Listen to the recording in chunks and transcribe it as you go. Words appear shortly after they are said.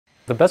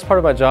The best part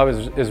of my job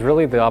is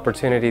really the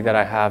opportunity that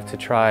I have to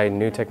try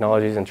new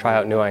technologies and try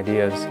out new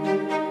ideas.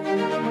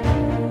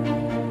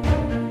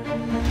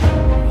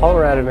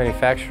 Polymer-additive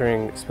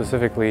manufacturing,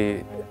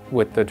 specifically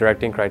with the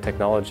direct ink write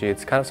technology,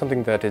 it's kind of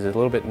something that is a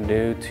little bit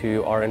new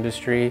to our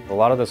industry. A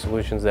lot of the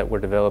solutions that we're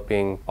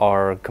developing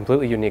are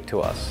completely unique to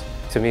us.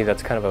 To me,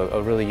 that's kind of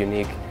a really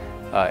unique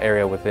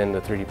area within the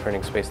 3D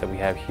printing space that we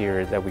have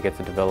here, that we get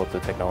to develop the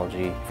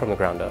technology from the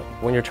ground up.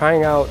 When you're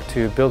trying out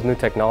to build new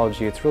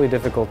technology, it's really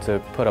difficult to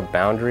put a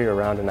boundary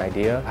around an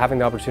idea. Having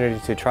the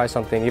opportunity to try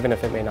something, even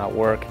if it may not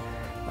work,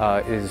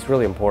 is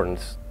really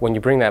important. When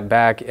you bring that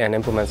back and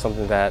implement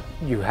something that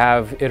you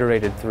have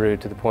iterated through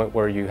to the point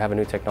where you have a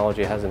new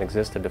technology that hasn't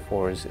existed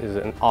before is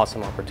an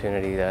awesome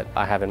opportunity that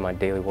I have in my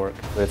daily work.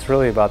 It's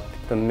really about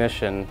the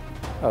mission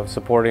of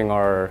supporting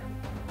our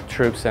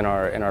troops in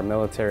our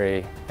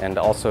military and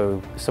also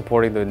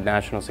supporting the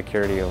national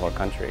security of our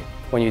country.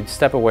 When you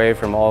step away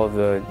from all of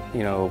the,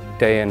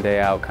 day in, day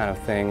out kind of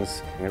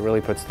things, it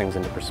really puts things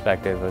into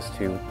perspective as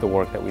to the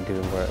work that we do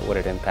and what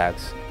it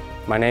impacts.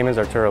 My name is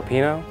Arturo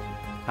Pino.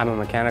 I'm a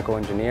mechanical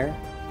engineer,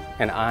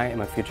 and I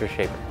am a future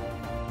shaper.